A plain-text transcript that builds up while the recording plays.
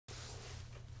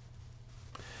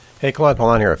Hey, Claude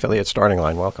Pelanne here, Affiliate Starting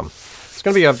Line. Welcome. It's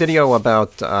going to be a video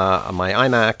about my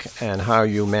iMac and how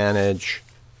you manage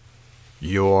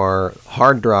your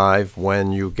hard drive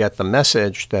when you get the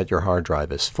message that your hard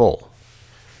drive is full.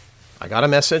 I got a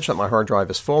message that my hard drive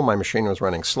is full, my machine was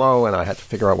running slow, and I had to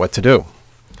figure out what to do.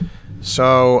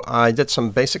 So I did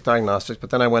some basic diagnostics, but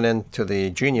then I went into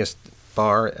the Genius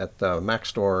bar at the Mac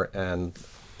store, and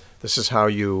this is how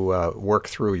you work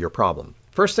through your problem.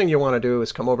 First thing you want to do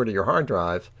is come over to your hard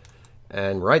drive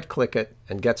and right-click it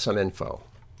and get some info.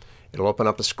 It'll open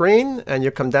up a screen, and you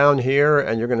come down here,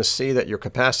 and you're going to see that your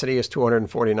capacity is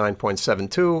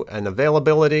 249.72, and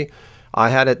availability, I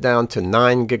had it down to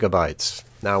 9 gigabytes.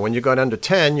 Now, when you go down to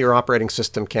 10, your operating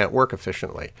system can't work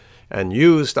efficiently. And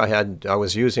used, I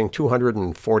was using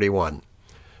 241.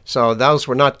 So those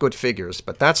were not good figures,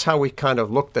 but that's how we kind of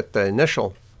looked at the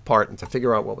initial part and to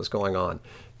figure out what was going on.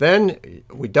 Then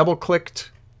we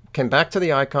double-clicked, came back to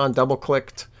the icon,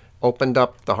 double-clicked, opened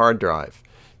up the hard drive.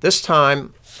 This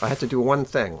time, I had to do one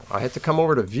thing. I had to come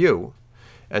over to View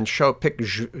and pick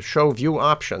Show View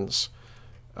Options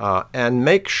and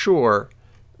make sure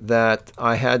that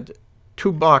I had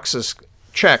two boxes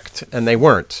checked, and they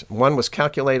weren't. One was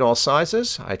Calculate All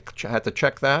Sizes. I had to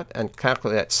check that and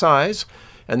calculate size,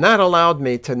 and that allowed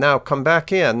me to now come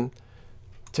back in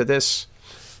to this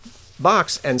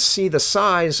box and see the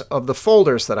size of the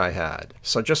folders that I had.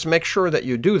 So just make sure that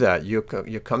you do that. You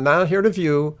come down here to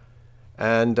View,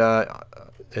 and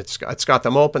it's got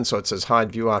them open, so it says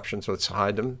Hide View Options, so it's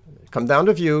hide them. Come down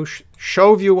to View,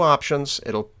 Show View Options.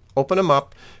 It'll open them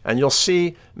up, and you'll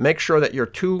see, make sure that your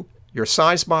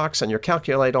size box and your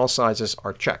Calculate All Sizes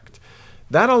are checked.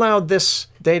 That allowed this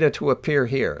data to appear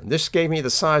here. This gave me the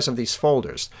size of these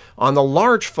folders. On the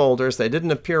large folders, they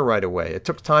didn't appear right away. It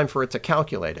took time for it to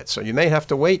calculate it. So you may have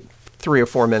to wait 3 or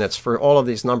 4 minutes for all of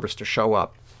these numbers to show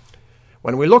up.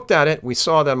 When we looked at it, we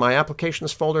saw that my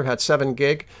applications folder had 7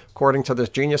 gig. According to the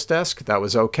Genius Desk, that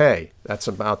was okay. That's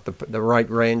about the right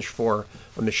range for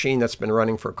a machine that's been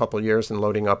running for a couple of years and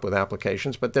loading up with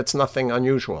applications, but that's nothing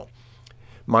unusual.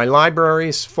 My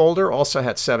libraries folder also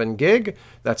had 7 gig.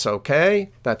 That's okay.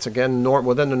 That's again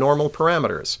within the normal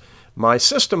parameters. My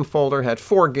system folder had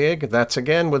 4 gig. That's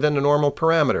again within the normal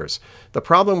parameters. The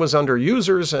problem was under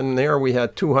users, and there we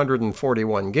had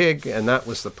 241 gig, and that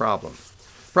was the problem.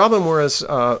 Problem was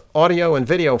audio and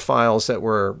video files that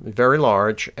were very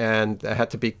large and had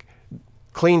to be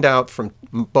cleaned out from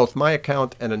both my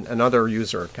account and another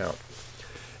user account.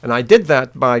 And I did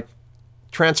that by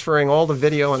transferring all the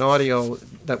video and audio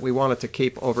that we wanted to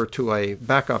keep over to a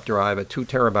backup drive, a 2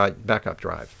 terabyte backup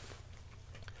drive.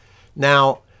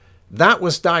 Now, that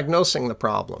was diagnosing the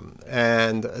problem,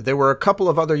 and there were a couple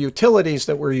of other utilities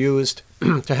that were used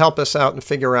to help us out and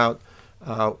figure out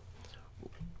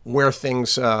where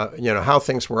things, how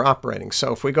things were operating.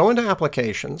 So if we go into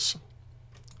Applications,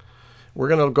 we're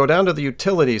going to go down to the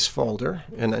Utilities folder,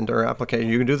 and under Application,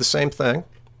 you can do the same thing.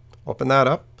 Open that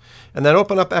up. And then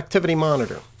open up Activity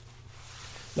Monitor.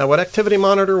 Now what Activity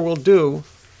Monitor will do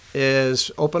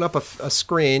is open up a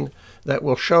screen that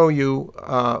will show you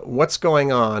what's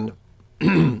going on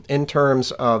in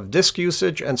terms of disk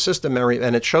usage and system memory,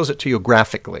 and it shows it to you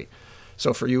graphically.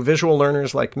 So for you visual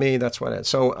learners like me, that's what it is.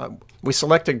 So we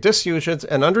selected disk usage,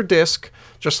 and under disk,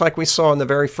 just like we saw in the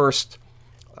very first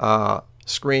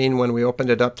screen when we opened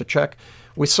it up to check,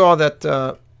 we saw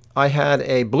that I had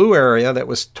a blue area that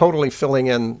was totally filling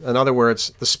in. In other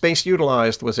words, the space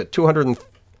utilized was at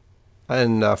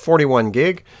 241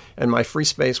 gig, and my free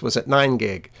space was at 9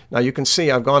 gig. Now you can see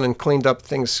I've gone and cleaned up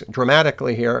things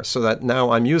dramatically here so that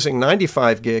now I'm using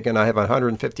 95 gig and I have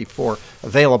 154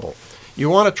 available. You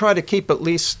want to try to keep at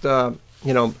least 50%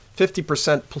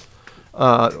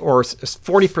 or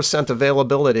 40%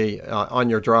 availability on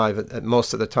your drive at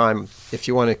most of the time if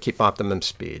you want to keep optimum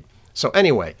speed. So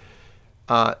anyway,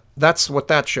 that's what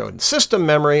that showed. System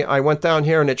memory, I went down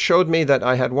here and it showed me that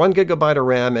I had 1 gigabyte of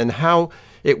RAM and how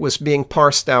it was being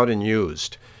parsed out and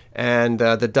used. And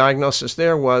the diagnosis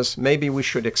there was maybe we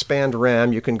should expand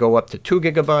RAM. You can go up to 2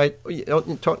 gigabyte,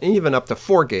 even up to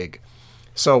 4 gig.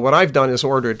 So what I've done is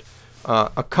ordered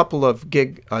a couple of 2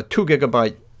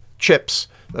 gigabyte chips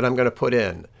that I'm going to put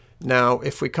in. Now,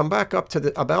 if we come back up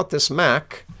to About This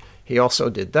Mac, he also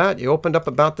did that. You opened up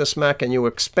About This Mac and you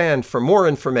expand for more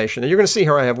information. And you're going to see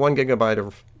here I have 1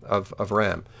 gigabyte of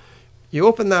RAM. You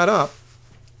open that up,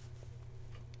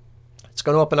 it's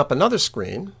going to open up another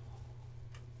screen.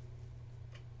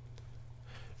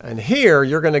 And here,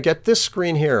 you're going to get this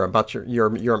screen here about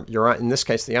your in this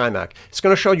case, the iMac. It's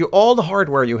going to show you all the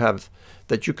hardware you have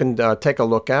that you can take a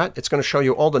look at. It's going to show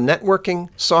you all the networking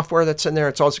software that's in there.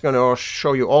 It's also going to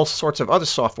show you all sorts of other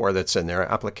software that's in there,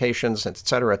 applications, et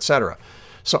cetera, et cetera.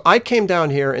 So I came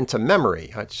down here into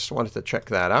memory. I just wanted to check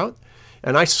that out.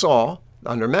 And I saw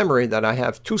under memory that I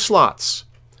have 2 slots.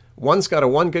 One's got a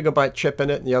 1 gigabyte chip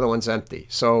in it and the other one's empty.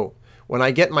 So when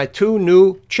I get my 2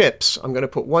 new chips, I'm going to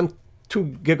put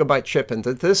 2 gigabyte chip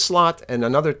into this slot and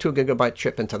another 2 gigabyte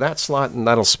chip into that slot, and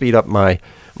that'll speed up my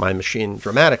machine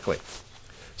dramatically.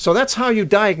 So that's how you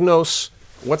diagnose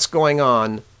what's going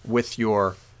on with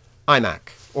your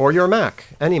iMac or your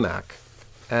Mac, any Mac.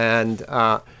 And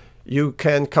you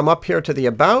can come up here to the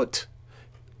About,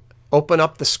 open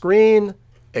up the screen,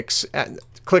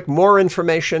 click More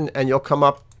Information, and you'll come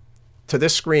up to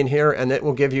this screen here, and it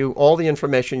will give you all the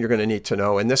information you're going to need to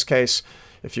know. In this case,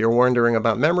 if you're wondering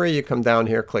about memory, you come down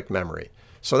here, click Memory.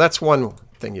 So that's one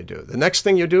thing you do. The next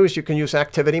thing you do is you can use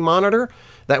Activity Monitor.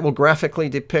 That will graphically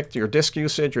depict your disk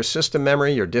usage, your system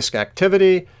memory, your disk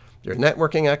activity, your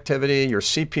networking activity, your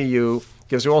CPU.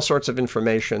 Gives you all sorts of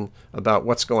information about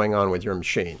what's going on with your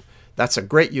machine. That's a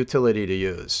great utility to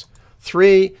use.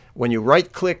 3, when you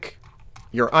right-click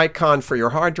your icon for your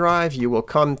hard drive, you will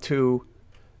come to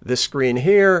this screen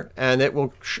here, and it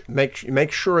will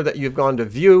make sure that you've gone to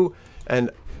View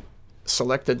and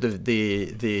selected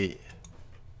the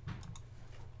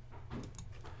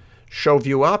Show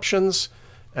View Options,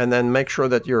 and then make sure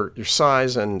that your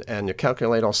size and your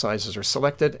calculate all sizes are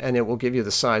selected, and it will give you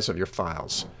the size of your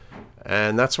files.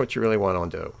 And that's what you really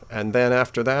want to do. And then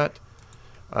after that,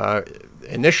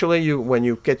 initially, when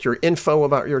you get your info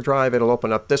about your drive, it'll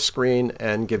open up this screen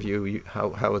and give you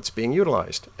how it's being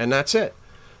utilized. And that's it.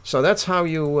 So that's how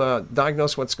you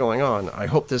diagnose what's going on. I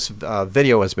hope this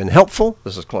video has been helpful.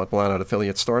 This is Claude Pelanne at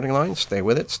Affiliate Starting Line. Stay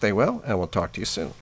with it, stay well, and we'll talk to you soon.